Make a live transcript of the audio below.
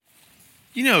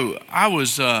You know, I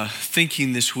was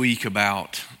thinking this week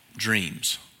about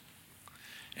dreams.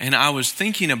 And I was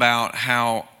thinking about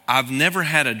how I've never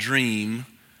had a dream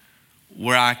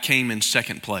where I came in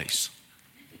second place.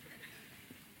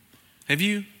 Have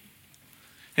you?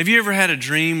 Have you ever had a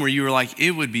dream where you were like,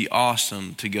 it would be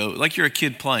awesome to go, like you're a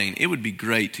kid playing, it would be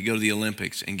great to go to the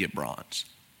Olympics and get bronze?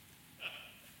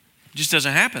 It just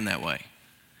doesn't happen that way.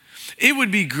 It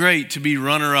would be great to be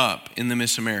runner-up in the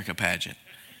Miss America pageant.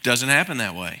 Doesn't happen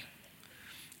that way.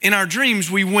 In our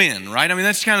dreams, we win, right? I mean,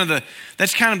 that's kind of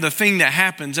the thing that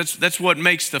happens. That's what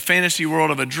makes the fantasy world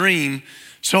of a dream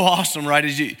so awesome, right?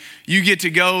 Is you get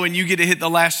to go and you get to hit the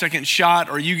last second shot,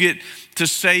 or you get to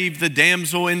save the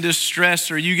damsel in distress,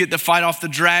 or you get to fight off the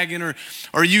dragon,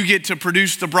 or you get to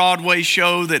produce the Broadway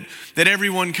show that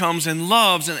everyone comes and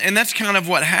loves. And that's kind of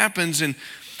what happens. And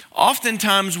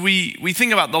oftentimes we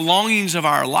think about the longings of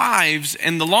our lives,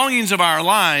 and the longings of our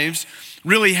lives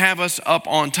really have us up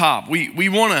on top. We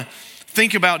want to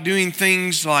think about doing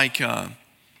things like,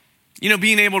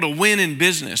 being able to win in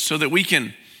business so that we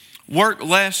can work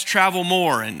less, travel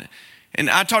more. And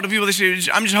I talk to people, they say,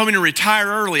 I'm just hoping to retire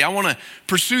early. I want to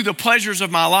pursue the pleasures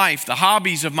of my life, the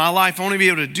hobbies of my life. I want to be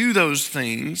able to do those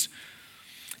things.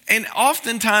 And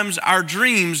oftentimes our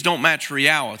dreams don't match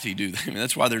reality, do they? I mean,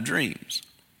 that's why they're dreams.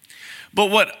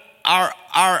 But what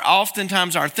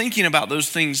oftentimes our thinking about those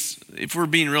things, if we're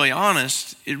being really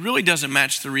honest, it really doesn't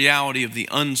match the reality of the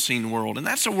unseen world. And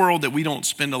that's a world that we don't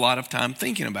spend a lot of time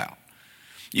thinking about.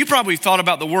 You probably thought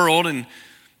about the world, and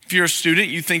if you're a student,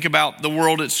 you think about the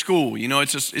world at school. You know,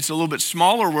 it's a little bit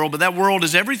smaller world, but that world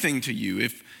is everything to you.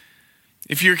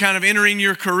 If you're kind of entering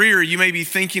your career, you may be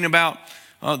thinking about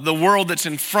the world that's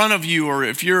in front of you, or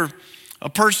if you're a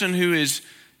person who is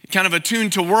kind of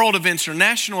attuned to world events or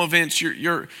national events,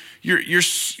 your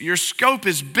scope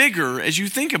is bigger as you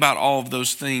think about all of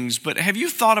those things. But have you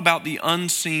thought about the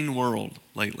unseen world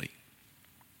lately?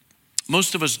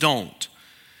 Most of us don't.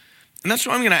 And that's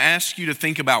what I'm going to ask you to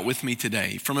think about with me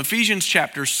today. From Ephesians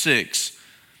chapter 6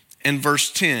 and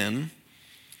verse 10.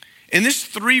 In this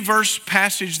 3-verse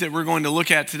passage that we're going to look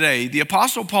at today, the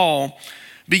Apostle Paul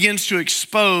begins to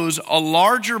expose a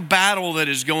larger battle that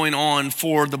is going on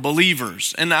for the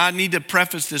believers. And I need to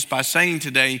preface this by saying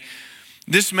today,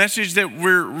 this message that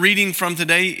we're reading from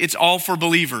today, it's all for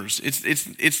believers.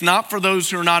 It's not for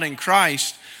those who are not in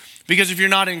Christ, because if you're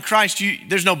not in Christ,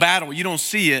 there's no battle. You don't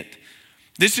see it.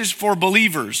 This is for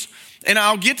believers. And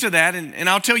I'll get to that, and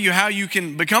I'll tell you how you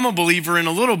can become a believer in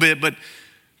a little bit, but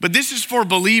this is for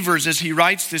believers as he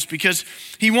writes this, because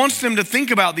he wants them to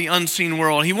think about the unseen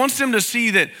world. He wants them to see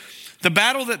that the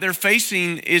battle that they're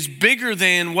facing is bigger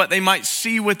than what they might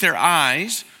see with their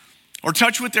eyes or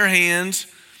touch with their hands.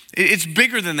 It's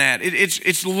bigger than that.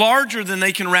 It's larger than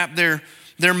they can wrap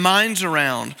their minds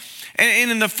around.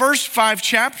 And in the first 5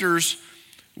 chapters,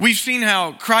 we've seen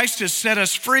how Christ has set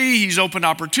us free. He's opened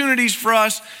opportunities for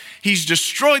us. He's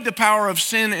destroyed the power of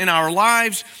sin in our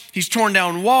lives. He's torn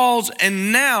down walls.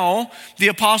 And now the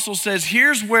apostle says,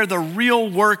 here's where the real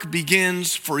work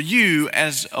begins for you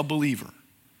as a believer.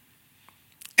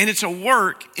 And it's a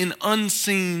work in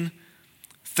unseen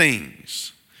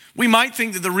things. We might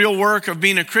think that the real work of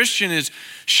being a Christian is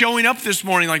showing up this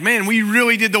morning like, man, we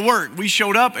really did the work. We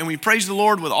showed up and we praised the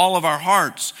Lord with all of our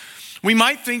hearts. We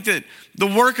might think that the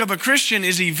work of a Christian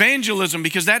is evangelism,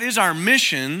 because that is our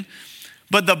mission.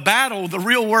 But the battle, the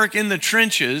real work in the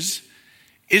trenches,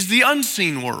 is the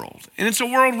unseen world. And it's a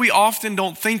world we often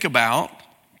don't think about.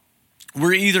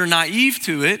 We're either naive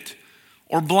to it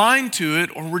or blind to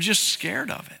it, or we're just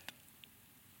scared of it.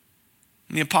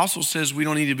 And the apostle says we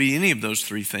don't need to be any of those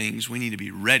 3 things. We need to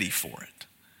be ready for it.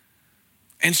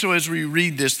 And so as we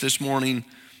read this morning,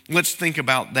 let's think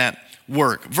about that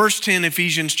work. Verse 10,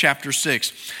 Ephesians chapter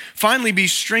 6. Finally, be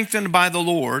strengthened by the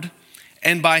Lord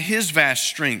and by his vast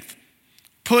strength.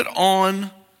 Put on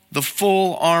the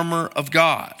full armor of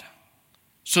God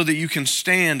so that you can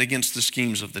stand against the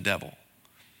schemes of the devil.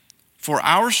 For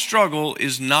our struggle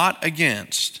is not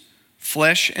against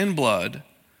flesh and blood,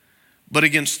 but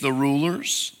against the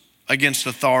rulers, against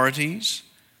authorities,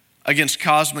 against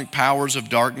cosmic powers of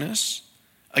darkness,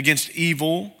 against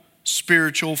evil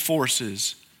spiritual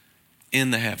forces in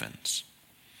the heavens.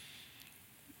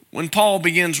 When Paul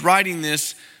begins writing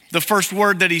this, the first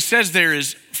word that he says there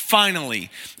is finally.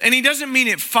 And he doesn't mean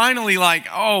it finally like,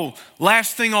 oh,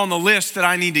 last thing on the list that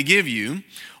I need to give you.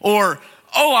 Or,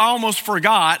 oh, I almost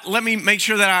forgot. Let me make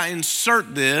sure that I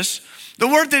insert this. The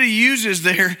word that he uses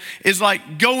there is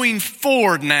like going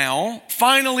forward now.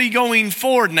 Finally going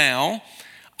forward now.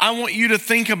 I want you to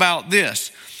think about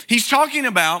this. He's talking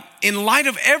about in light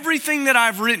of everything that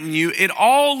I've written you, it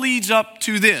all leads up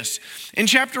to this. In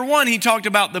chapter 1, he talked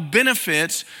about the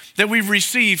benefits that we've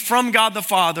received from God the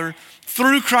Father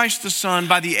through Christ the Son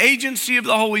by the agency of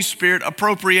the Holy Spirit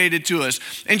appropriated to us.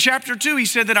 In chapter 2, he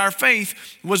said that our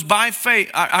faith was by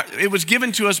faith. It was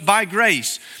given to us by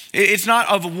grace. It's not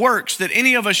of works that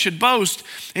any of us should boast.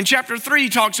 In chapter 3, he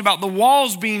talks about the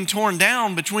walls being torn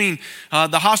down between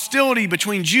the hostility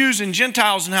between Jews and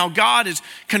Gentiles and how God is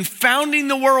confounding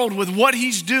the world with what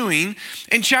he's doing.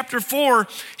 In chapter 4,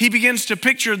 he begins to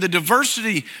picture the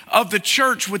diversity of the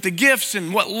church with the gifts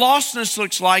and what lostness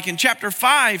looks like. In chapter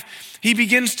 5, he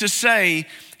begins to say,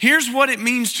 here's what it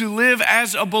means to live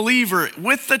as a believer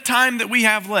with the time that we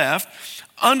have left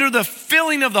under the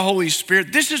filling of the Holy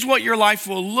Spirit. This is what your life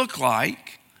will look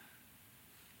like.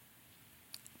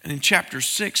 And in chapter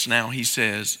 6 now he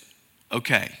says,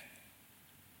 okay,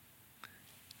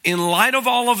 in light of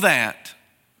all of that,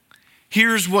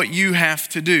 here's what you have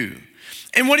to do.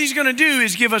 And what he's going to do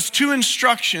is give us 2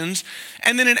 instructions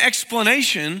and then an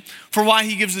explanation for why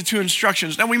he gives the 2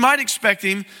 instructions. Now we might expect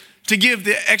him to give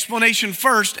the explanation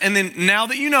first, and then now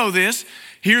that you know this,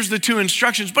 here's the 2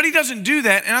 instructions. But he doesn't do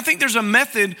that, and I think there's a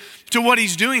method to what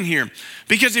he's doing here.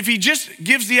 Because if he just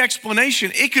gives the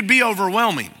explanation, it could be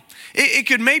overwhelming. It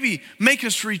could maybe make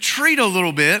us retreat a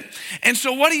little bit. And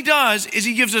so what he does is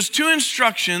he gives us 2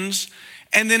 instructions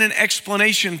and then an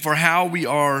explanation for how we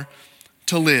are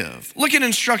to live. Look at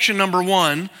instruction number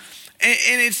 1, and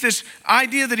it's this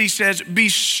idea that he says, be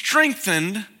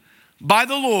strengthened by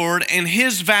the Lord and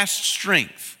his vast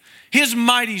strength, his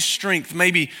mighty strength,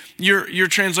 maybe your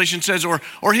translation says,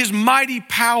 or his mighty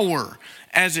power,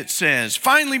 as it says.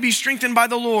 Finally, be strengthened by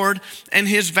the Lord and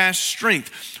his vast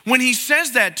strength. When he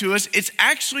says that to us, it's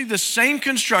actually the same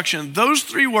construction. Those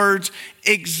 3 words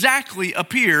exactly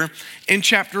appear in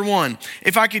chapter 1.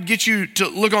 If I could get you to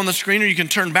look on the screen, or you can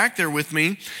turn back there with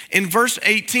me. In verse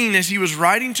 18, as he was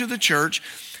writing to the church,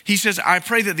 he says, I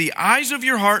pray that the eyes of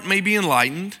your heart may be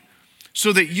enlightened,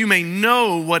 so that you may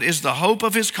know what is the hope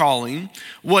of his calling,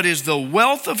 what is the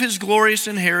wealth of his glorious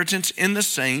inheritance in the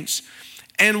saints,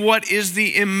 and what is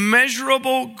the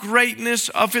immeasurable greatness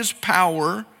of his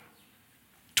power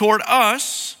toward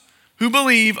us who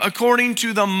believe according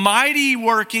to the mighty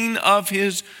working of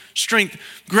his strength.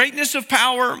 Greatness of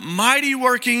power, mighty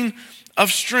working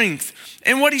of strength.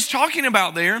 And what he's talking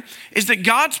about there is that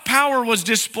God's power was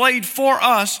displayed for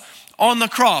us on the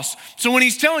cross. So when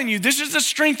he's telling you, this is the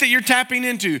strength that you're tapping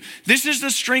into, this is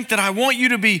the strength that I want you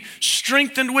to be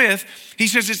strengthened with, he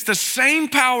says it's the same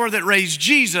power that raised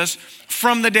Jesus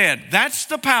from the dead. That's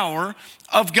the power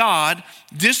of God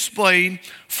displayed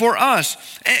for us.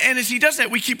 And as he does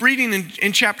that, we keep reading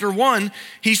in chapter 1,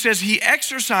 he says he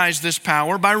exercised this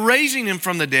power by raising him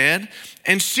from the dead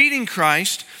and seating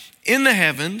Christ in the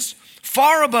heavens,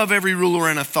 far above every ruler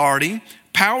and authority,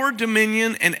 power,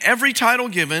 dominion, and every title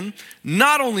given,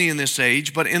 not only in this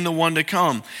age, but in the one to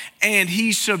come. And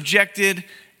he subjected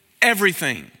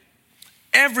everything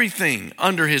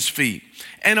under his feet,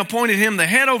 and appointed him the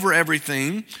head over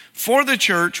everything for the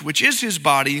church, which is his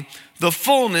body, the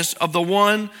fullness of the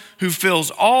one who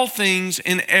fills all things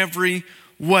in every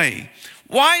way.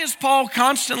 Why is Paul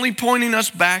constantly pointing us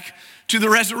back to the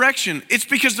resurrection? It's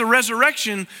because the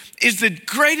resurrection is the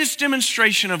greatest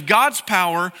demonstration of God's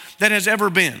power that has ever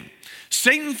been.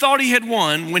 Satan thought he had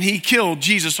won when he killed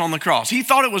Jesus on the cross. He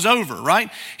thought it was over, right?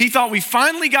 He thought we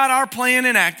finally got our plan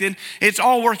enacted. It's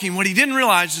all working. What he didn't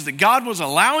realize is that God was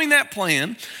allowing that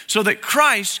plan so that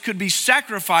Christ could be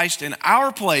sacrificed in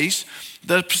our place,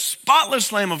 the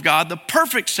spotless Lamb of God, the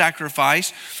perfect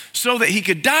sacrifice, so that he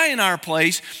could die in our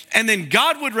place, and then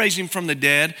God would raise him from the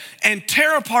dead and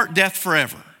tear apart death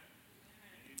forever.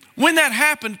 When that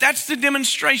happened, that's the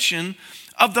demonstration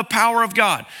of the power of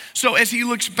God. So as he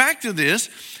looks back to this,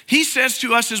 he says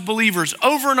to us as believers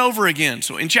over and over again,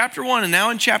 so in chapter 1 and now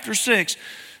in chapter 6,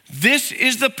 this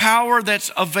is the power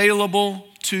that's available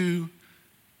to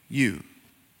you.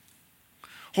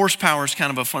 Horsepower is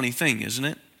kind of a funny thing, isn't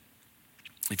it?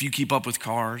 If you keep up with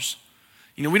cars,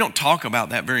 you know, we don't talk about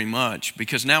that very much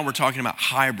because now we're talking about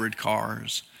hybrid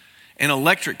cars and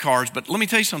electric cars. But let me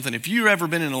tell you something. If you've ever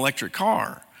been in an electric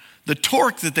car, the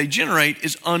torque that they generate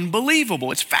is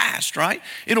unbelievable. It's fast, right?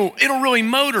 It'll really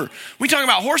motor. We talk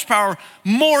about horsepower.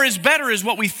 More is better is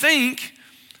what we think.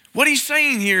 What he's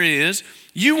saying here is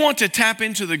you want to tap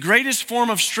into the greatest form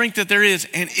of strength that there is,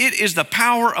 and it is the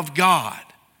power of God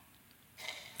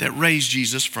that raised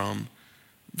Jesus from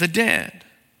the dead.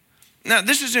 Now,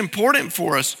 this is important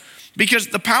for us because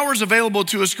the power is available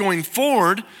to us going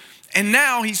forward, and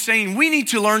now he's saying we need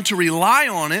to learn to rely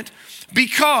on it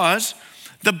because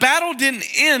The battle didn't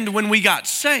end when we got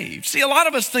saved. See, a lot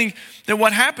of us think that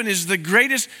what happened is the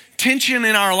greatest tension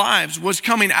in our lives was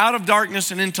coming out of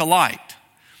darkness and into light.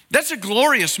 That's a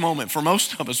glorious moment for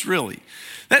most of us, really.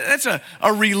 That's a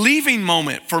relieving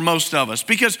moment for most of us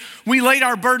because we laid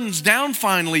our burdens down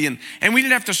finally and we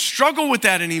didn't have to struggle with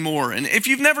that anymore. And if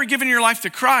you've never given your life to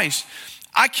Christ,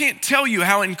 I can't tell you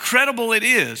how incredible it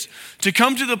is to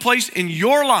come to the place in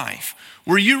your life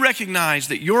where you recognize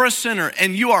that you're a sinner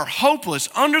and you are hopeless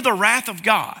under the wrath of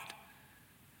God.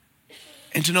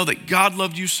 And to know that God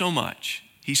loved you so much,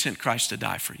 he sent Christ to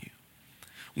die for you.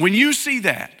 When you see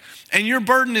that and your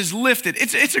burden is lifted,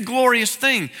 it's a glorious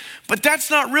thing. But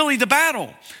that's not really the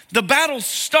battle. The battle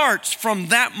starts from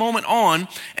that moment on.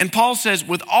 And Paul says,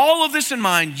 with all of this in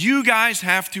mind, you guys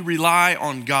have to rely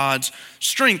on God's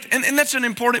strength. And that's an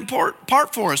important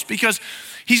part for us because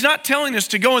he's not telling us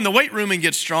to go in the weight room and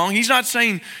get strong. He's not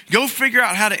saying, go figure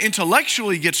out how to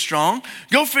intellectually get strong.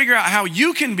 Go figure out how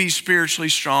you can be spiritually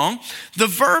strong. The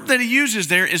verb that he uses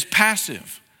there is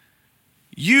passive.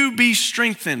 You be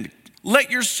strengthened.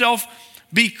 Let yourself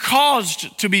be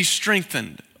caused to be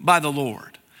strengthened by the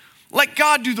Lord. Let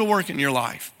God do the work in your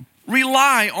life.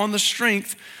 Rely on the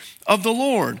strength of the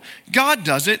Lord. God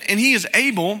does it, and he is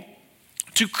able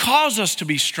to cause us to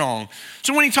be strong.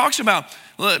 So when he talks about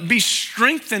be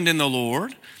strengthened in the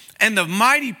Lord and the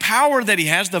mighty power that he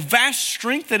has, the vast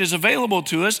strength that is available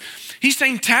to us, he's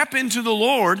saying tap into the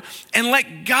Lord and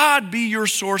let God be your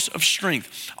source of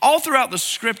strength. All throughout the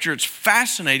scripture, it's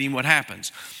fascinating what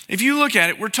happens. If you look at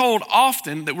it, we're told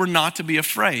often that we're not to be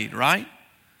afraid, right?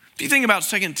 If you think about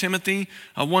 2 Timothy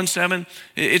 1:7,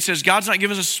 it says, God's not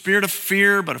given us a spirit of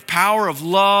fear, but of power, of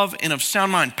love, and of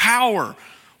sound mind. Power.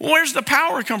 Well, where's the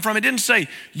power come from? It didn't say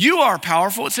you are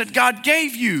powerful. It said God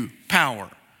gave you power.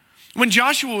 When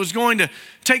Joshua was going to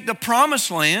take the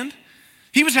promised land,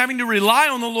 he was having to rely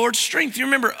on the Lord's strength. You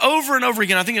remember over and over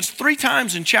again, I think it's 3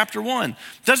 times in chapter 1.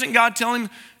 Doesn't God tell him,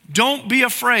 don't be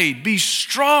afraid, be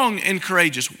strong and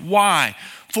courageous. Why?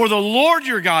 For the Lord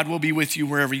your God will be with you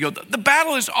wherever you go. The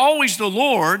battle is always the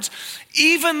Lord's,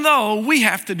 even though we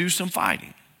have to do some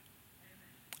fighting.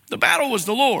 The battle was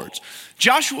the Lord's.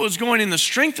 Joshua was going in the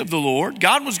strength of the Lord.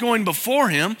 God was going before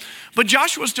him, but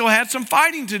Joshua still had some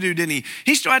fighting to do, didn't he?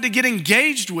 He still had to get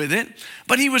engaged with it,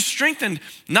 but he was strengthened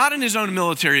not in his own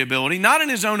military ability, not in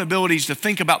his own abilities to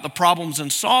think about the problems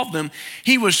and solve them.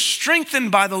 He was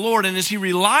strengthened by the Lord, and as he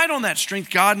relied on that strength,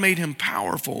 God made him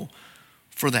powerful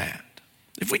for that.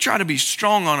 If we try to be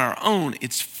strong on our own,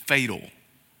 it's fatal.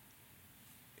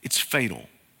 It's fatal.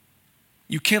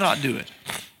 You cannot do it.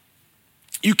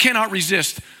 You cannot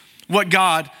resist what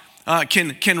God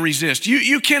can resist.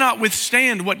 You cannot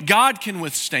withstand what God can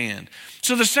withstand.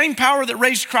 So the same power that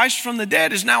raised Christ from the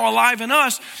dead is now alive in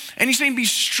us. And he's saying be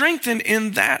strengthened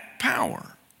in that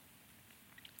power.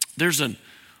 There's a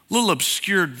little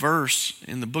obscured verse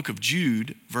in the book of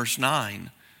Jude, verse 9,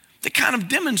 that kind of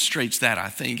demonstrates that, I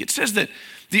think. It says that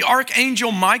the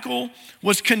archangel Michael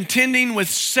was contending with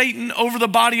Satan over the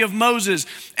body of Moses.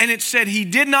 And it said he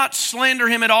did not slander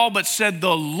him at all, but said,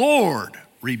 the Lord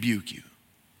rebuke you.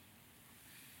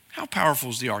 How powerful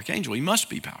is the archangel? He must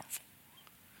be powerful.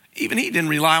 Even he didn't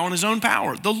rely on his own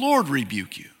power. The Lord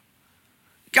rebuke you.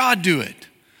 God do it.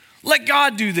 Let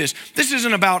God do this. This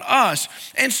isn't about us.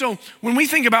 And so when we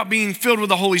think about being filled with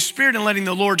the Holy Spirit and letting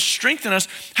the Lord strengthen us,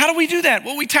 how do we do that?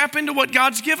 Well, we tap into what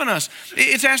God's given us.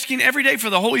 It's asking every day for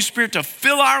the Holy Spirit to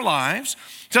fill our lives,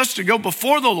 to us to go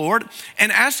before the Lord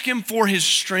and ask him for his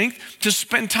strength, to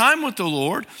spend time with the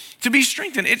Lord, to be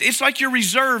strengthened. It's like your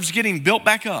reserves getting built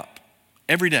back up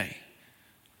every day.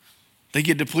 They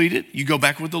get depleted, you go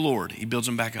back with the Lord. He builds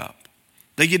them back up.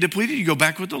 They get depleted, you go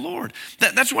back with the Lord.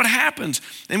 That's what happens.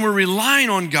 And we're relying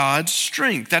on God's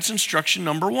strength. That's instruction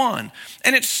number 1.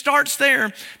 And it starts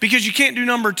there because you can't do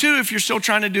number 2 if you're still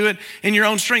trying to do it in your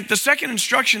own strength. The second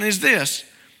instruction is this: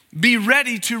 be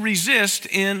ready to resist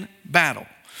in battle.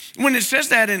 When it says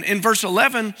that in verse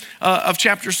 11 of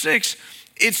chapter 6,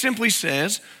 it simply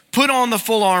says, put on the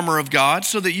full armor of God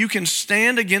so that you can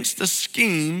stand against the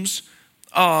schemes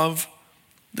of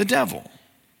the devil.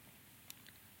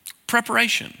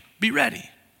 Preparation. Be ready.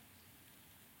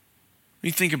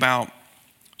 You think about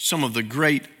some of the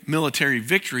great military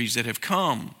victories that have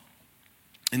come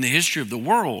in the history of the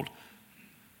world.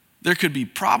 There could be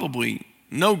probably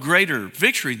no greater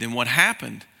victory than what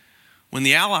happened when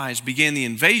the Allies began the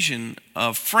invasion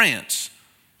of France,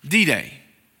 D-Day.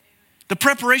 The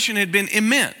preparation had been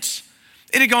immense.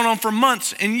 It had gone on for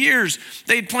months and years.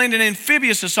 They had planned an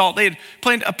amphibious assault. They had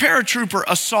planned a paratrooper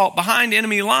assault behind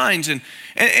enemy lines, and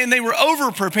they were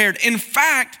over-prepared. In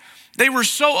fact, They were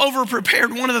so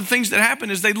over-prepared. One of the things that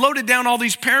happened is they loaded down all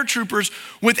these paratroopers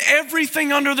with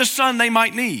everything under the sun they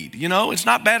might need. You know, it's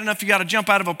not bad enough you got to jump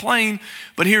out of a plane,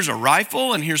 but here's a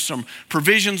rifle and here's some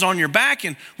provisions on your back,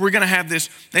 and we're going to have this.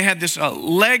 They had this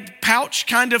leg pouch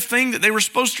kind of thing that they were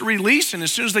supposed to release, and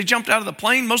as soon as they jumped out of the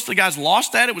plane, most of the guys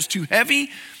lost that. It was too heavy.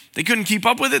 They couldn't keep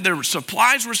up with it. Their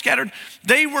supplies were scattered.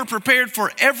 They were prepared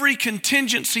for every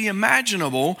contingency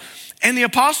imaginable, and the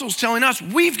apostles telling us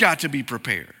we've got to be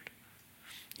prepared.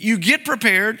 You get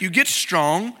prepared, you get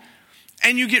strong,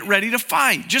 and you get ready to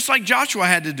fight, just like Joshua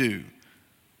had to do.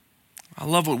 I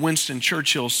love what Winston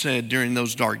Churchill said during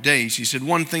those dark days. He said,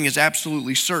 one thing is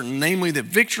absolutely certain, namely that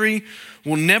victory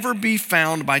will never be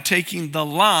found by taking the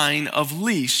line of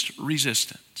least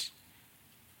resistance.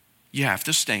 You have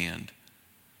to stand,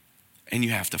 and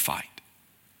you have to fight.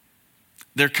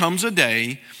 There comes a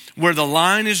day where the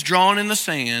line is drawn in the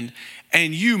sand,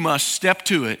 and you must step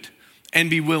to it and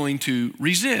be willing to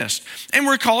resist. And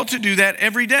we're called to do that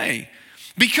every day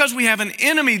because we have an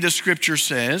enemy, the scripture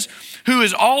says, who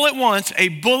is all at once a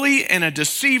bully and a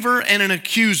deceiver and an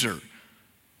accuser.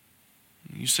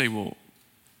 You say, well,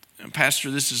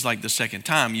 Pastor, this is like the second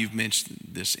time you've mentioned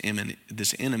this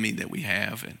enemy that we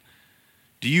have. And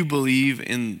do you believe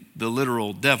in the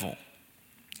literal devil?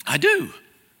 I do,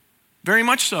 very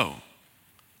much so.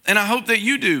 And I hope that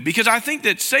you do, because I think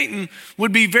that Satan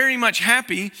would be very much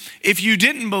happy if you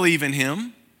didn't believe in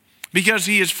him, because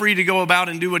he is free to go about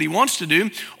and do what he wants to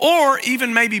do, or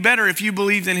even maybe better if you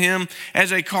believed in him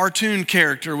as a cartoon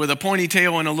character with a pointy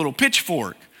tail and a little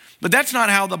pitchfork. But that's not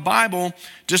how the Bible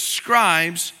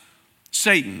describes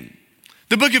Satan.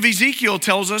 The book of Ezekiel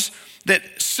tells us that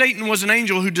Satan was an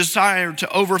angel who desired to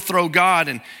overthrow God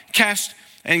and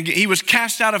he was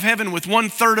cast out of heaven with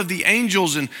 1/3 of the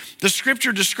angels. And the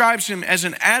scripture describes him as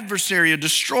an adversary, a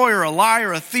destroyer, a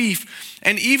liar, a thief,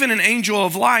 and even an angel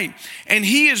of light. And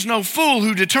he is no fool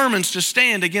who determines to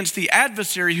stand against the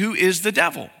adversary who is the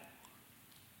devil.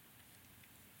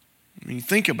 When you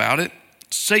think about it,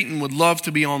 Satan would love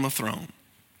to be on the throne.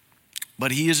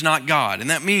 But he is not God.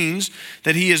 And that means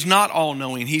that he is not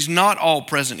all-knowing. He's not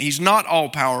all-present. He's not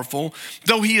all-powerful.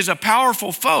 Though he is a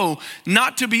powerful foe,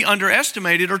 not to be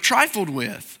underestimated or trifled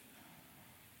with.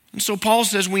 And so Paul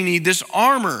says we need this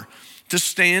armor to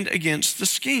stand against the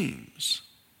schemes.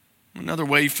 Another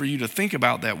way for you to think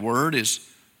about that word is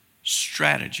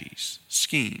strategies,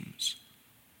 schemes,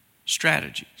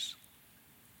 strategies.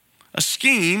 A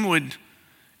scheme would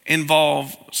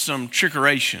involve some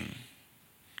trickeration.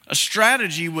 A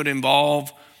strategy would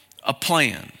involve a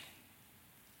plan.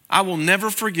 I will never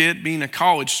forget being a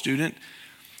college student.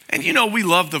 And you know, we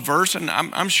love the verse, and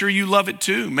I'm sure you love it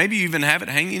too. Maybe you even have it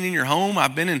hanging in your home.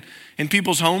 I've been in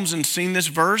people's homes and seen this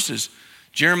verse. Is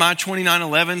Jeremiah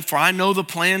 29:11, for I know the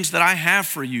plans that I have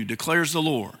for you, declares the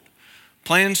Lord.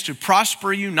 Plans to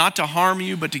prosper you, not to harm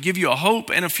you, but to give you a hope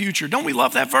and a future. Don't we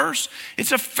love that verse?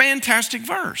 It's a fantastic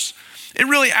verse. It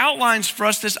really outlines for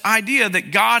us this idea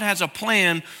that God has a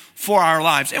plan for our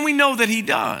lives. And we know that he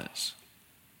does.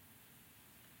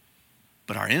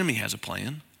 But our enemy has a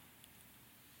plan.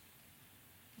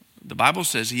 The Bible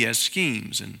says he has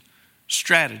schemes and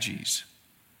strategies.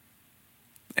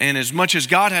 And as much as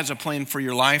God has a plan for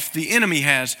your life, the enemy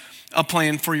has a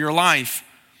plan for your life.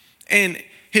 And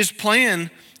his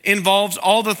plan involves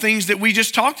all the things that we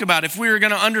just talked about. If we are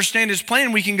going to understand his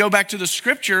plan, we can go back to the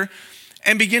scripture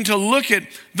and begin to look at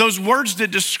those words that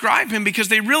describe him, because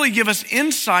they really give us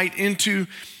insight into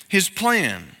his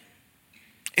plan.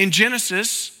 In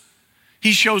Genesis,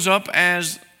 he shows up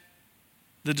as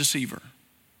the deceiver.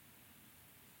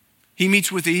 He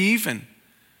meets with Eve and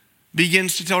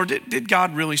begins to tell her, did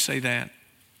God really say that?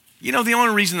 You know, the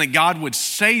only reason that God would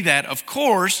say that, of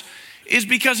course, is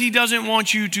because he doesn't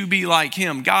want you to be like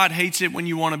him. God hates it when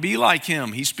you want to be like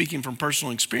him. He's speaking from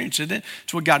personal experience, isn't it?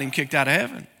 It's what got him kicked out of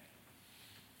heaven.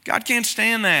 God can't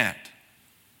stand that.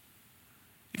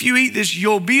 If you eat this,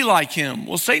 you'll be like him.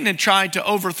 Well, Satan had tried to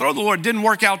overthrow the Lord. It didn't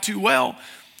work out too well.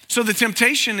 So the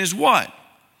temptation is what?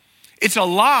 It's a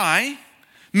lie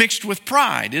mixed with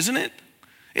pride, isn't it?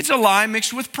 It's a lie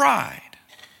mixed with pride.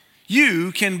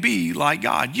 You can be like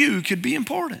God. You could be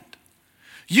important.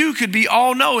 You could be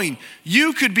all-knowing.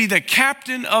 You could be the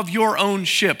captain of your own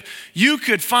ship. You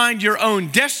could find your own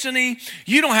destiny.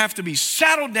 You don't have to be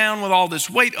saddled down with all this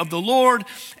weight of the Lord.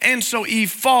 And so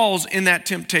Eve falls in that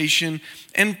temptation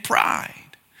and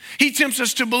pride. He tempts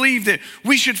us to believe that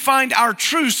we should find our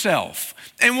true self.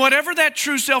 And whatever that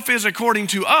true self is according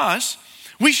to us,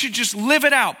 we should just live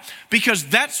it out, because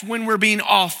that's when we're being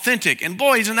authentic. And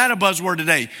boy, isn't that a buzzword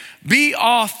today? Be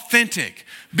authentic.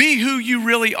 Be who you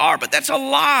really are. But that's a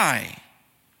lie.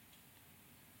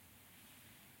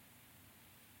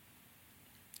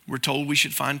 we're told we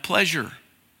should find pleasure.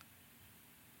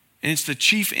 And it's the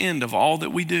chief end of all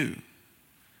that we do.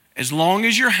 As long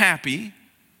as you're happy,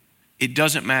 it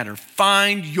doesn't matter.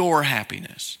 Find your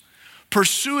happiness.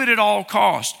 Pursue it at all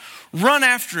costs. Run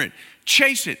after it.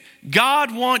 Chase it.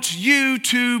 God wants you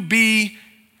to be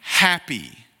happy.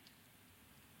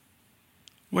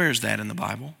 Where is that in the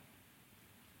Bible?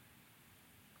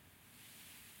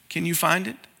 Can you find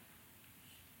it?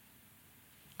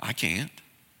 I can't.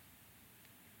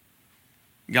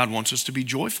 God wants us to be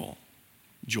joyful.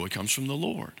 Joy comes from the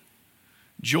Lord.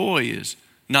 Joy is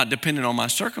not dependent on my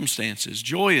circumstances.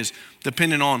 Joy is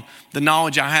dependent on the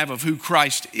knowledge I have of who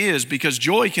Christ is, because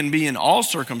joy can be in all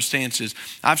circumstances.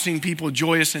 I've seen people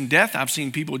joyous in death. I've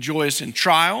seen people joyous in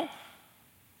trial.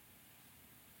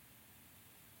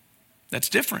 That's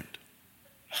different.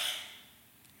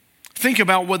 Think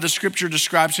about what the scripture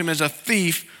describes him as: a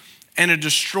thief and a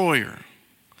destroyer.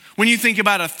 When you think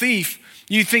about a thief,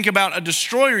 you think about a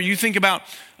destroyer. You think about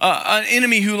an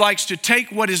enemy who likes to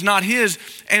take what is not his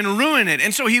and ruin it.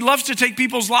 And so he loves to take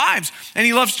people's lives and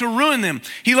he loves to ruin them.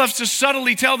 He loves to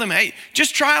subtly tell them, hey,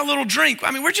 just try a little drink.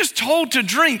 I mean, we're just told to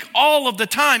drink all of the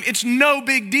time. It's no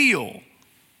big deal.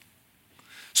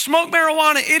 Smoke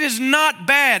marijuana, it is not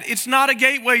bad. It's not a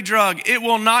gateway drug. It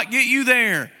will not get you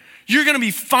there. You're going to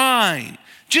be fine.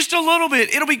 Just a little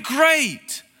bit. It'll be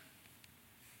great.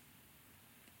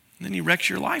 And then he wrecks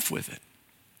your life with it.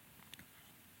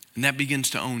 And that begins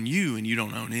to own you, and you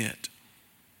don't own it.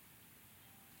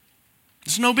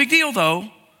 It's no big deal, though.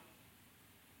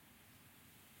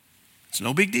 It's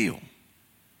no big deal.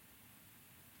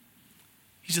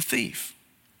 He's a thief.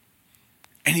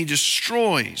 And he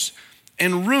destroys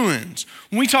and ruins.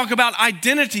 When we talk about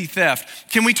identity theft,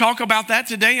 can we talk about that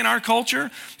today in our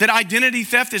culture? That identity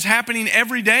theft is happening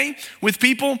every day with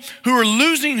people who are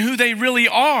losing who they really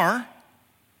are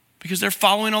because they're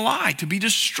following a lie, to be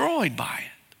destroyed by it.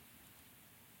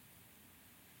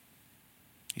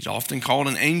 He's often called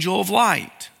an angel of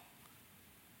light.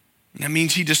 And that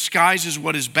means he disguises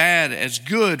what is bad as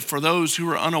good for those who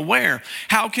are unaware.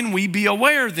 How can we be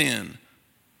aware then?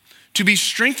 To be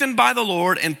strengthened by the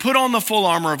Lord and put on the full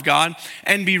armor of God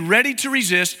and be ready to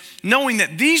resist, knowing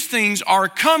that these things are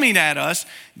coming at us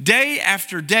day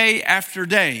after day after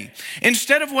day.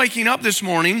 Instead of waking up this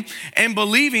morning and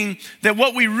believing that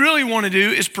what we really want to do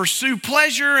is pursue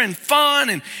pleasure and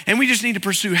fun and we just need to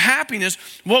pursue happiness,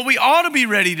 what we ought to be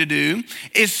ready to do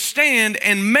is stand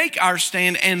and make our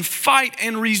stand and fight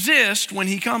and resist when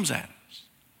he comes at us.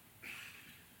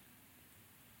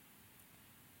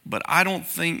 But I don't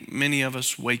think many of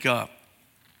us wake up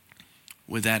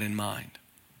with that in mind.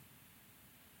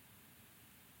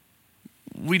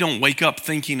 We don't wake up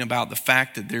thinking about the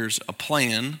fact that there's a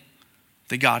plan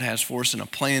that God has for us and a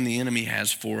plan the enemy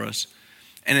has for us.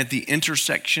 And at the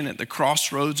intersection, at the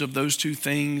crossroads of those two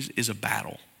things is a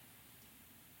battle.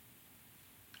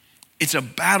 It's a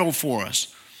battle for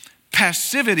us.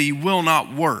 Passivity will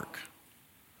not work.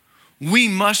 We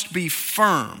must be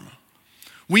firm.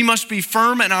 We must be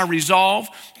firm in our resolve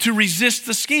to resist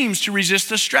the schemes, to resist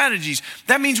the strategies.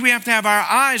 That means we have to have our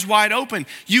eyes wide open.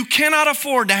 You cannot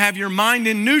afford to have your mind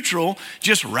in neutral,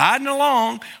 just riding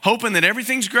along, hoping that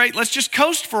everything's great. Let's just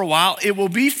coast for a while. It will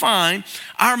be fine.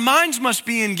 Our minds must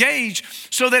be engaged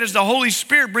so that as the Holy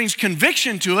Spirit brings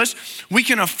conviction to us, we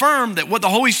can affirm that what the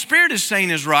Holy Spirit is saying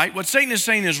is right, what Satan is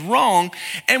saying is wrong,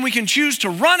 and we can choose to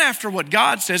run after what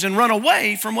God says and run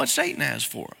away from what Satan has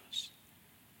for us.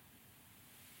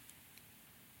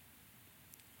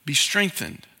 Be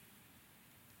strengthened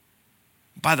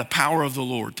by the power of the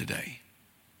Lord today.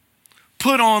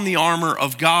 Put on the armor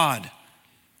of God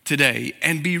today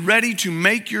and be ready to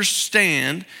make your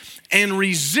stand and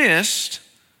resist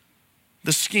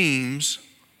the schemes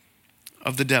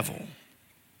of the devil.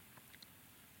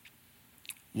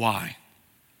 Why?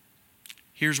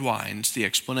 Here's why, and it's the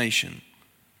explanation.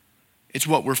 It's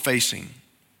what we're facing.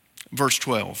 Verse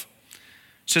 12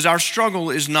 says, our struggle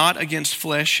is not against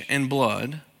flesh and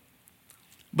blood,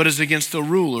 but is against the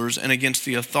rulers and against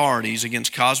the authorities,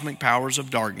 against cosmic powers of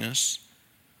darkness,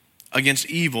 against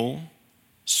evil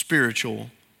spiritual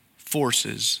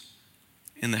forces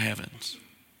in the heavens.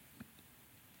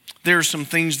 There are some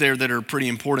things there that are pretty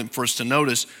important for us to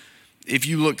notice. If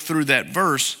you look through that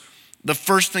verse, the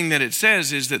first thing that it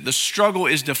says is that the struggle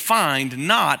is defined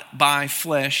not by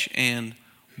flesh and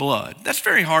blood. That's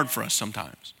very hard for us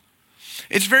sometimes.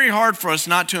 It's very hard for us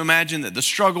not to imagine that the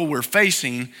struggle we're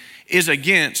facing is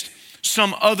against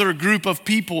some other group of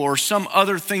people or some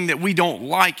other thing that we don't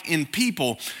like in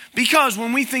people. Because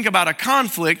when we think about a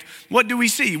conflict, what do we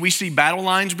see? We see battle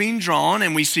lines being drawn,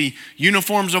 and we see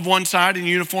uniforms of one side and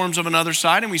uniforms of another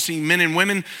side, and we see men and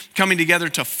women coming together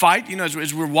to fight. You know,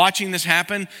 as we're watching this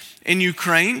happen in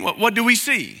Ukraine, what do we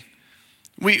see?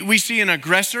 We see an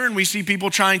aggressor, and we see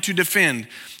people trying to defend.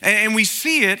 And we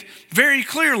see it very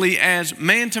clearly as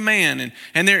man to man.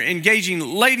 And they're engaging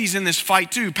ladies in this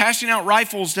fight too, passing out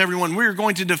rifles to everyone. We're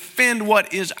going to defend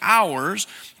what is ours.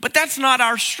 But that's not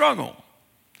our struggle.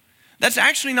 That's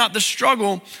actually not the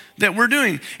struggle that we're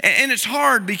doing. And it's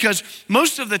hard because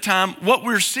most of the time what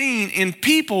we're seeing in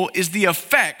people is the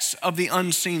effects of the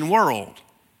unseen world.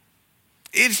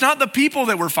 It's not the people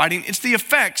that we're fighting, it's the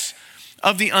effects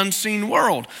of the unseen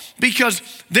world, because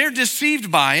they're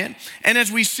deceived by it. And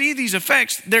as we see these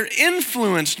effects, they're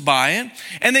influenced by it,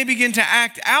 and they begin to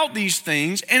act out these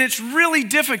things. And it's really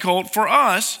difficult for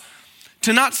us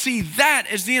to not see that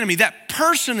as the enemy, that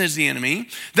person as the enemy,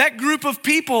 that group of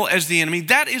people as the enemy.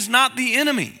 That is not the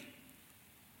enemy.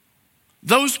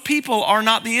 Those people are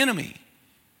not the enemy.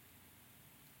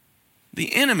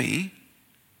 The enemy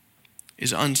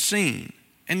is unseen.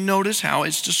 And notice how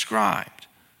it's described.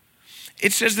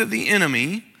 It says that the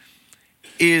enemy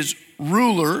is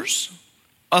rulers,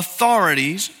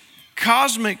 authorities,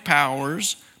 cosmic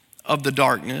powers of the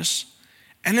darkness.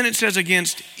 And then it says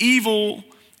against evil,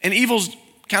 and evil's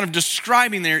kind of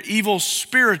describing there evil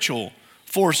spiritual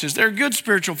forces. There are good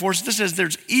spiritual forces. This says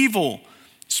there's evil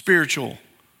spiritual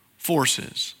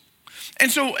forces. And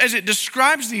so as it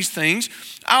describes these things,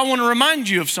 I want to remind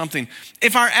you of something.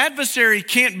 If our adversary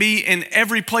can't be in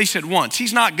every place at once,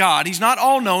 he's not God, he's not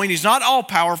all-knowing, he's not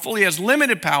all-powerful, he has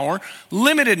limited power,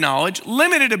 limited knowledge,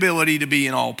 limited ability to be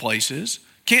in all places,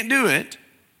 can't do it,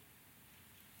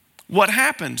 what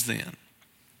happens then?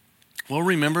 Well,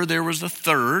 remember there was the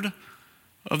third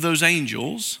of those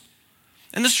angels.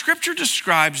 And the scripture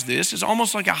describes this as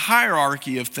almost like a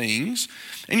hierarchy of things.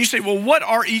 And you say, well, what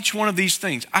are each one of these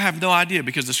things? I have no idea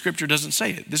because the scripture doesn't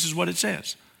say it. This is what it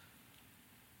says.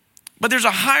 But there's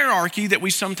a hierarchy that we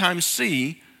sometimes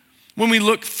see when we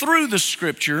look through the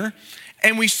scripture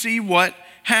and we see what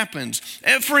happens.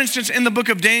 For instance, in the book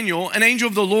of Daniel, an angel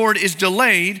of the Lord is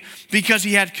delayed because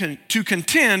he had to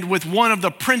contend with one of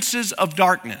the princes of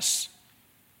darkness.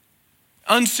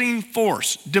 Unseen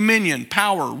force, dominion,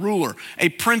 power, ruler, a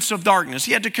prince of darkness.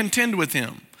 He had to contend with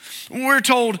him. We're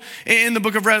told in the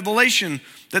book of Revelation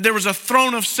that there was a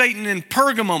throne of Satan in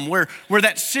Pergamum where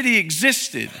that city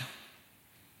existed.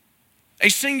 A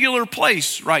singular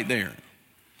place right there.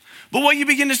 But what you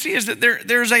begin to see is that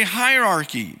there's a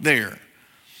hierarchy there.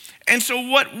 And so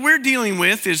what we're dealing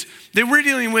with is that we're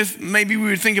dealing with, maybe we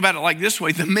would think about it like this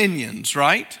way, the minions,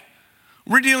 right?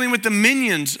 We're dealing with the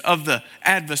minions of the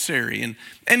adversary.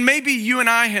 And maybe you and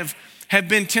I have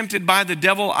been tempted by the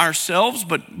devil ourselves,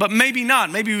 but maybe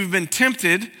not. Maybe we've been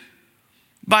tempted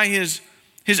by his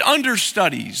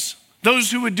understudies,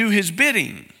 those who would do his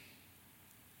bidding.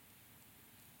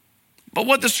 But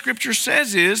what the scripture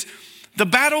says is the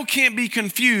battle can't be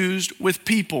confused with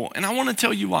people. And I want to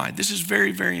tell you why. This is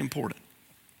very, very important.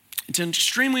 It's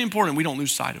extremely important we don't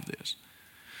lose sight of this.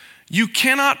 You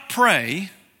cannot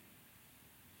pray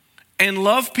and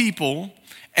love people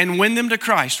and win them to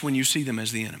Christ when you see them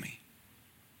as the enemy.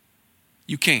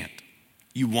 You can't.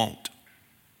 You won't.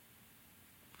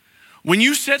 When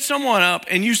you set someone up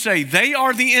and you say they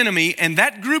are the enemy and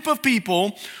that group of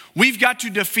people, we've got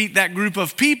to defeat that group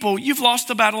of people, you've lost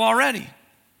the battle already.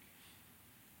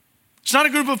 It's not a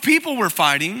group of people we're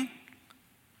fighting.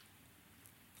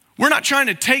 We're not trying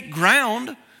to take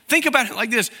ground. Think about it like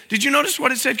this. Did you notice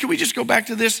what it said? Can we just go back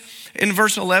to this in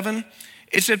verse 11?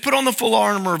 It said, put on the full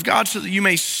armor of God so that you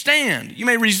may stand. You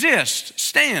may resist,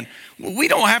 stand. We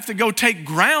don't have to go take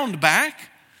ground back.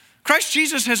 Christ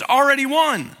Jesus has already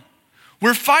won.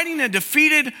 We're fighting a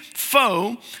defeated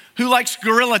foe who likes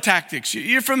guerrilla tactics.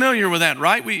 You're familiar with that,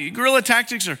 right? Guerrilla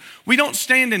tactics are, we don't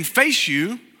stand and face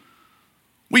you.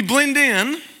 We blend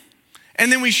in, and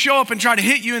then we show up and try to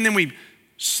hit you, and then we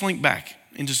slink back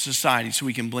into society so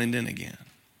we can blend in again.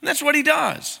 And that's what he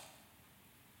does.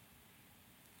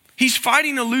 He's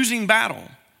fighting a losing battle.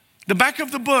 The back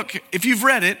of the book, if you've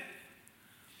read it,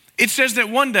 it says that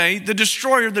one day the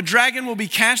destroyer, the dragon, will be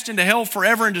cast into hell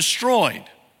forever and destroyed.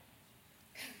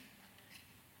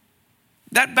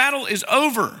 That battle is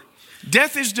over.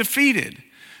 Death is defeated.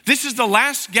 This is the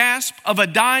last gasp of a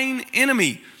dying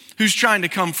enemy who's trying to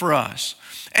come for us.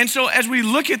 And so as we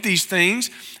look at these things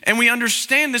and we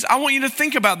understand this, I want you to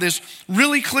think about this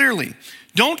really clearly.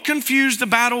 Don't confuse the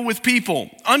battle with people.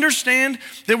 Understand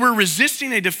that we're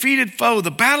resisting a defeated foe. The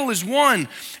battle is won.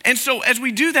 And so as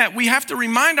we do that, we have to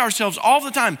remind ourselves all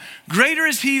the time, greater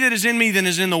is he that is in me than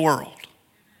is in the world.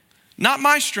 Not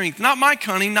my strength, not my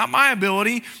cunning, not my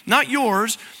ability, not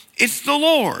yours. It's the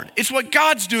Lord. It's what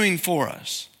God's doing for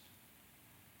us.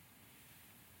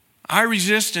 I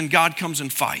resist and God comes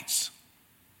and fights.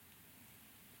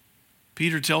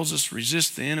 Peter tells us,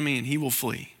 resist the enemy and he will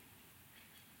flee.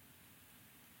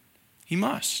 He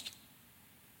must.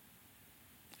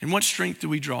 And what strength do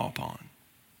we draw upon?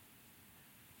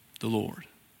 The Lord.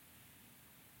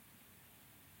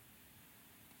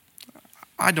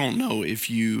 I don't know if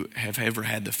you have ever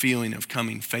had the feeling of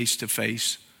coming face to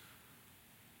face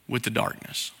with the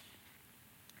darkness.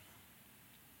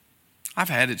 I've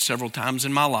had it several times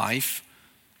in my life,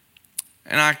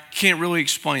 and I can't really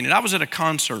explain it. I was at a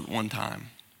concert one time,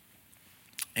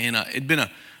 and it'd been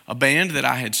a band that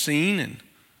I had seen and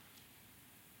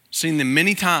seen them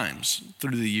many times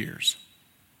through the years.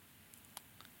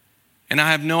 And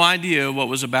I have no idea what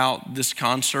was about this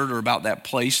concert or about that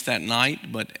place that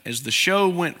night, but as the show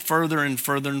went further and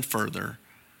further and further,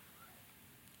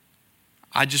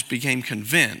 I just became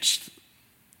convinced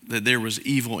that there was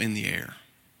evil in the air.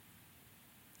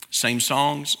 Same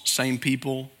songs, same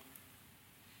people.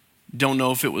 Don't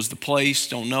know if it was the place,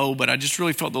 don't know, but I just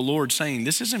really felt the Lord saying,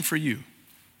 this isn't for you.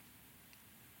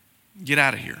 Get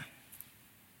out of here.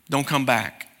 Don't come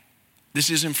back. This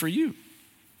isn't for you.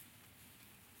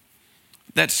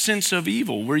 That sense of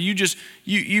evil where you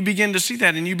begin to see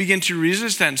that and you begin to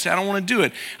resist that and say, I don't want to do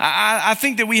it. I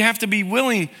think that we have to be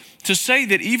willing to say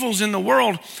that evil's in the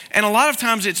world, and a lot of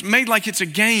times it's made like it's a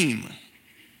game.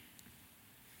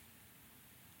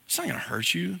 It's not going to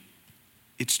hurt you.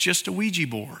 It's just a Ouija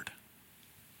board.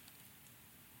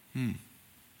 You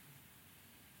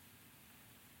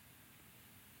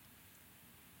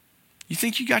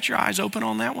think you got your eyes open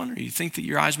on that one, or you think that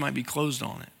your eyes might be closed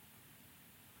on it?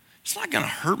 It's not going to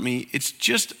hurt me. It's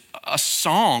just a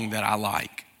song that I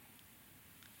like.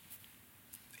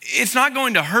 It's not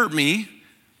going to hurt me.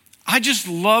 I just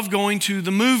love going to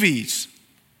the movies.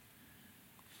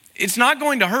 It's not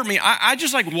going to hurt me. I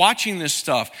just like watching this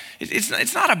stuff.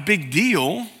 It's not a big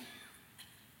deal.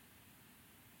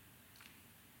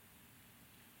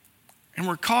 And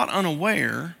we're caught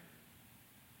unaware,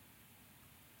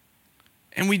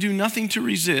 and we do nothing to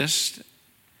resist.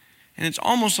 And it's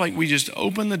almost like we just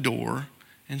open the door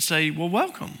and say, well,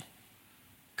 welcome.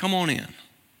 Come on in.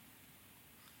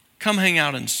 Come hang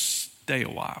out and stay a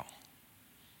while.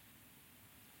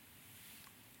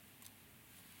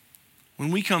 When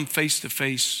we come face to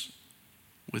face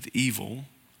with evil,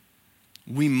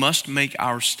 we must make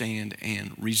our stand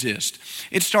and resist.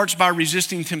 It starts by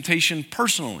resisting temptation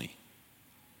personally.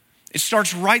 It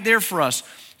starts right there for us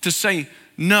to say,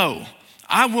 no,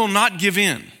 I will not give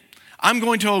in. I'm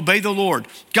going to obey the Lord.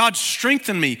 God,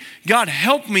 strengthen me. God,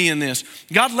 help me in this.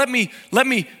 God, let me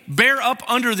bear up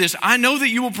under this. I know that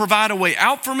you will provide a way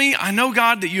out for me. I know,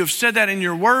 God, that you have said that in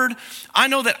your word. I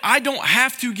know that I don't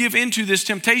have to give into this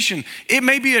temptation. It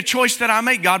may be a choice that I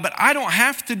make, God, but I don't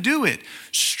have to do it.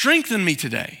 Strengthen me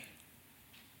today.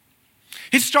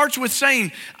 It starts with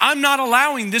saying, I'm not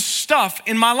allowing this stuff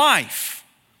in my life.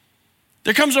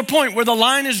 There comes a point where the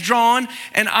line is drawn,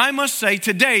 and I must say,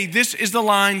 today, this is the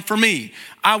line for me.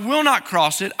 I will not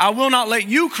cross it. I will not let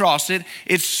you cross it.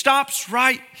 It stops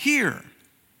right here.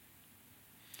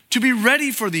 To be ready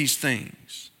for these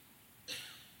things.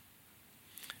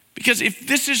 Because if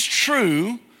this is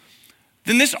true,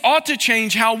 then this ought to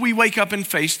change how we wake up and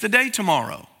face the day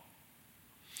tomorrow.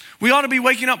 We ought to be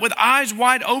waking up with eyes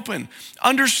wide open,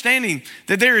 understanding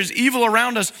that there is evil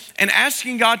around us and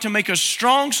asking God to make us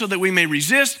strong so that we may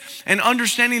resist, and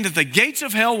understanding that the gates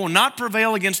of hell will not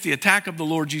prevail against the attack of the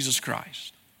Lord Jesus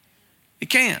Christ.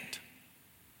 It can't.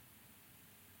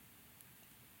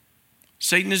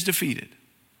 Satan is defeated.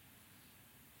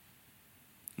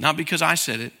 Not because I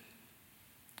said it,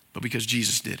 but because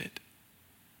Jesus did it.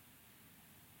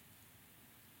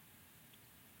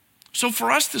 So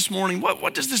for us this morning,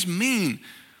 what does this mean?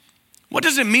 What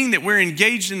does it mean that we're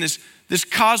engaged in this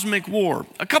cosmic war?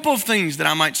 A couple of things that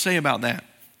I might say about that.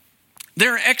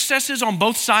 There are excesses on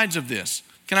both sides of this.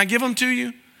 Can I give them to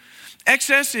you?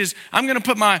 Excess is, I'm going to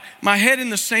put my head in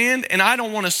the sand and I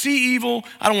don't want to see evil.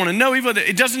 I don't want to know evil.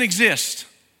 It doesn't exist.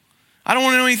 I don't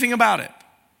want to know anything about it.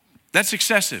 That's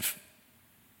excessive.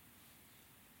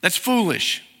 That's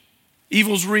foolish.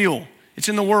 Evil's real. It's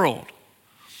in the world.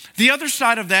 The other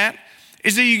side of that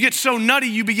is that you get so nutty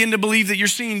you begin to believe that you're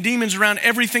seeing demons around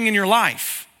everything in your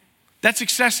life. That's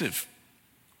excessive.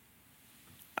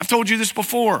 I've told you this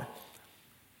before.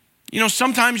 You know,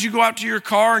 sometimes you go out to your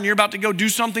car and you're about to go do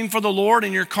something for the Lord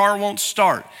and your car won't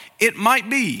start. It might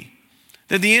be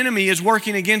that the enemy is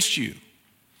working against you.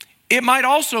 It might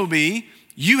also be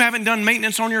you haven't done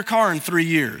maintenance on your car in 3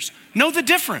 years. Know the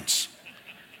difference.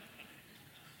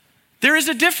 There is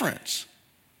a difference.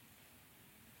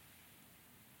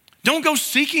 Don't go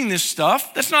seeking this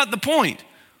stuff. That's not the point.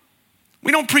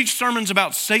 We don't preach sermons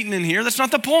about Satan in here. That's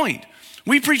not the point.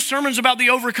 We preach sermons about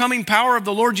the overcoming power of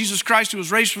the Lord Jesus Christ, who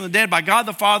was raised from the dead by God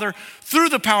the Father through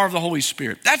the power of the Holy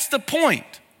Spirit. That's the point.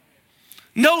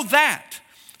 Know that.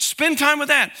 Spend time with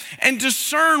that and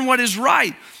discern what is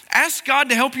right. Ask God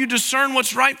to help you discern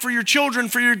what's right for your children,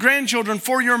 for your grandchildren,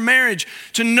 for your marriage,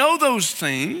 to know those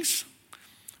things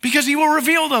because he will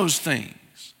reveal those things.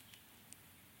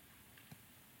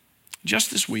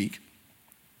 Just this week,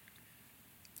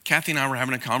 Kathy and I were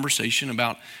having a conversation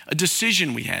about a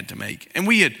decision we had to make. And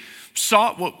we had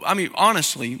sought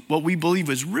honestly, what we believe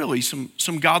is really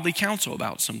some godly counsel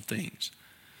about some things.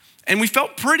 And we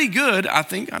felt pretty good,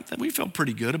 we felt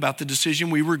pretty good about the decision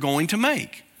we were going to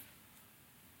make.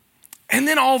 And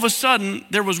then all of a sudden,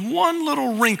 there was one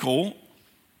little wrinkle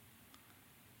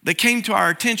that came to our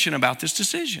attention about this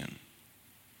decision.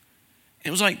 It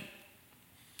was like,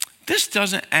 this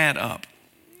doesn't add up.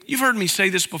 You've heard me say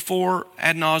this before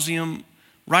ad nauseum.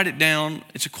 Write it down.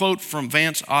 It's a quote from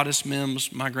Vance Otis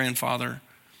Mims, my grandfather.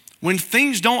 When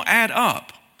things don't add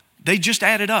up, they just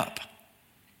added up.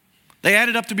 They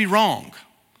added up to be wrong.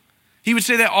 He would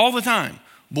say that all the time.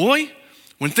 Boy,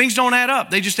 when things don't add up,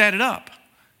 they just added up.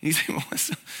 And you think, well,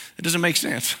 it doesn't make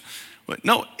sense. But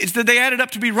no, it's that they added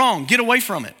up to be wrong. Get away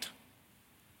from it.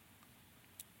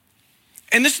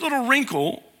 And this little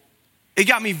wrinkle, it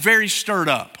got me very stirred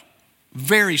up.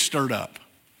 Very stirred up.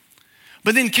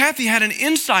 But then Kathy had an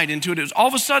insight into it. It was all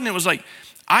of a sudden, it was like,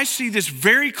 I see this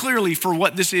very clearly for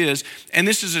what this is, and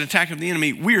this is an attack of the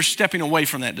enemy. We are stepping away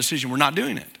from that decision. We're not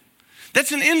doing it.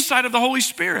 That's an insight of the Holy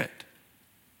Spirit.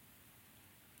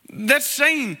 That's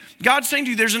saying, God's saying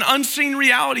to you, there's an unseen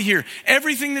reality here.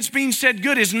 Everything that's being said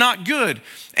good is not good.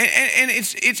 And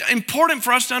it's important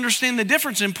for us to understand the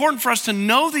difference. It's important for us to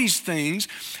know these things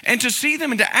and to see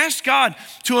them and to ask God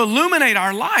to illuminate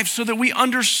our lives so that we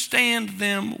understand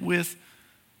them with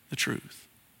the truth.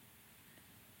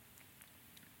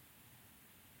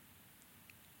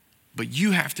 But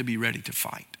you have to be ready to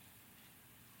fight.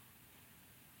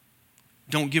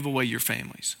 Don't give away your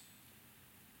families.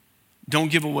 Don't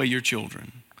give away your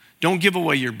children. Don't give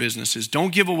away your businesses.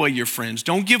 Don't give away your friends.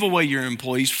 Don't give away your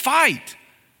employees. Fight.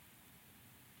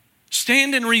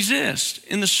 Stand and resist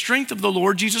in the strength of the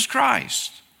Lord Jesus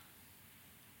Christ.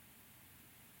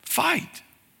 Fight.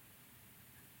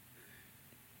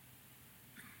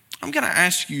 I'm going to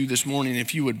ask you this morning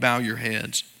if you would bow your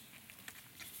heads.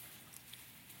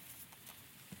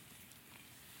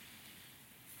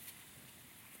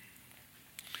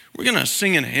 We're going to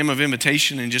sing a hymn of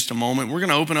invitation in just a moment. We're going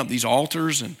to open up these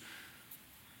altars. And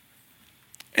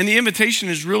the invitation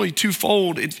is really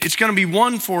twofold. It's going to be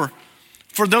one for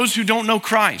those who don't know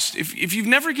Christ. If you've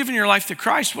never given your life to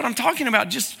Christ, what I'm talking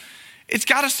about it's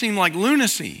got to seem like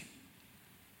lunacy.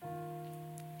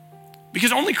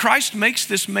 Because only Christ makes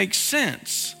this make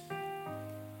sense.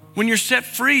 When you're set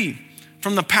free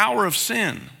from the power of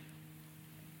sin.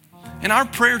 And our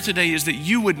prayer today is that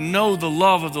you would know the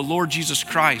love of the Lord Jesus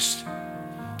Christ.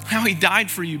 How he died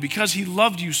for you because he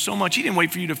loved you so much. He didn't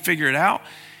wait for you to figure it out.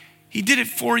 He did it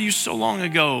for you so long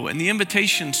ago. And the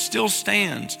invitation still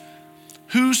stands.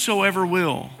 Whosoever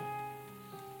will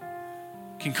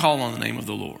can call on the name of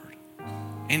the Lord.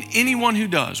 And anyone who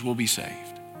does will be saved.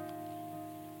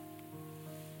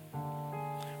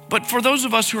 But for those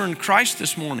of us who are in Christ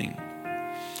this morning,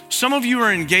 some of you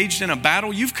are engaged in a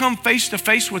battle. You've come face to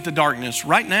face with the darkness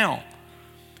right now.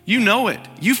 You know it.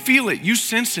 You feel it. You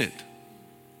sense it.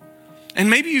 And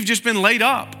maybe you've just been laid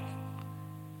up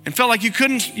and felt like you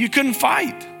couldn't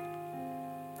fight.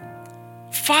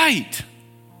 Fight.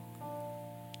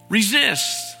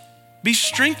 Resist. Be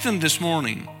strengthened this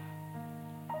morning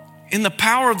in the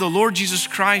power of the Lord Jesus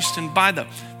Christ and by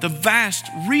the vast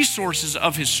resources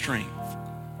of his strength.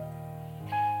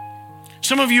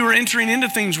 Some of you are entering into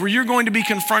things where you're going to be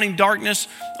confronting darkness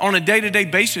on a day-to-day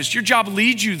basis. Your job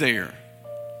leads you there.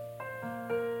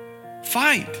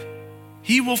 Fight.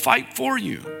 He will fight for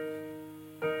you.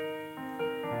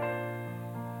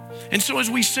 And so as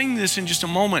we sing this in just a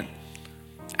moment,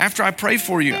 after I pray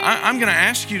for you, I'm going to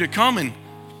ask you to come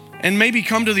and maybe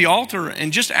come to the altar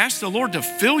and just ask the Lord to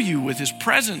fill you with his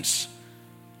presence,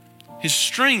 his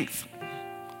strength,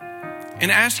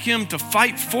 and ask him to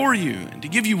fight for you and to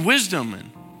give you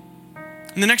wisdom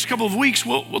In the next couple of weeks,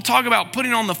 we'll talk about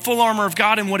putting on the full armor of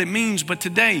God and what it means. But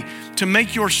today, to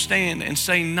make your stand and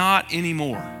say, not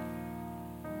anymore.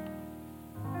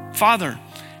 Father,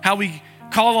 how we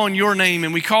call on your name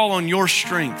and we call on your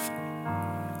strength.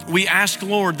 We ask,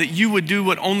 Lord, that you would do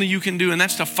what only you can do, and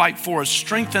that's to fight for us.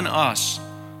 Strengthen us.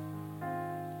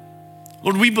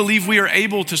 Lord, we believe we are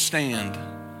able to stand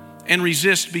and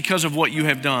resist because of what you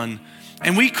have done.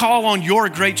 And we call on your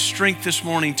great strength this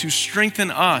morning to strengthen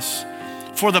us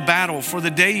for the battle, for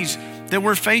the days that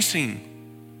we're facing,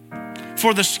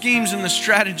 for the schemes and the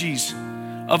strategies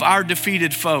of our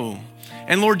defeated foe.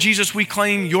 And Lord Jesus, we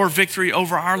claim your victory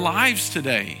over our lives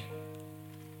today,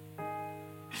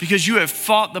 because you have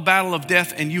fought the battle of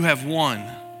death and you have won.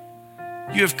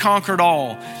 You have conquered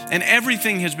all, and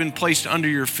everything has been placed under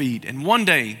your feet. And one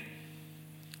day,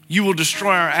 you will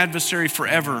destroy our adversary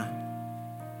forever.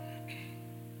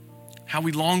 How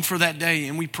we long for that day,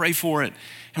 and we pray for it.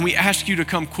 And we ask you to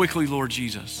come quickly, Lord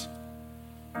Jesus.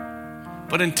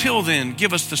 But until then,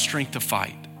 give us the strength to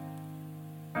fight.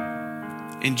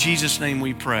 In Jesus' name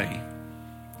we pray.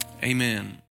 Amen.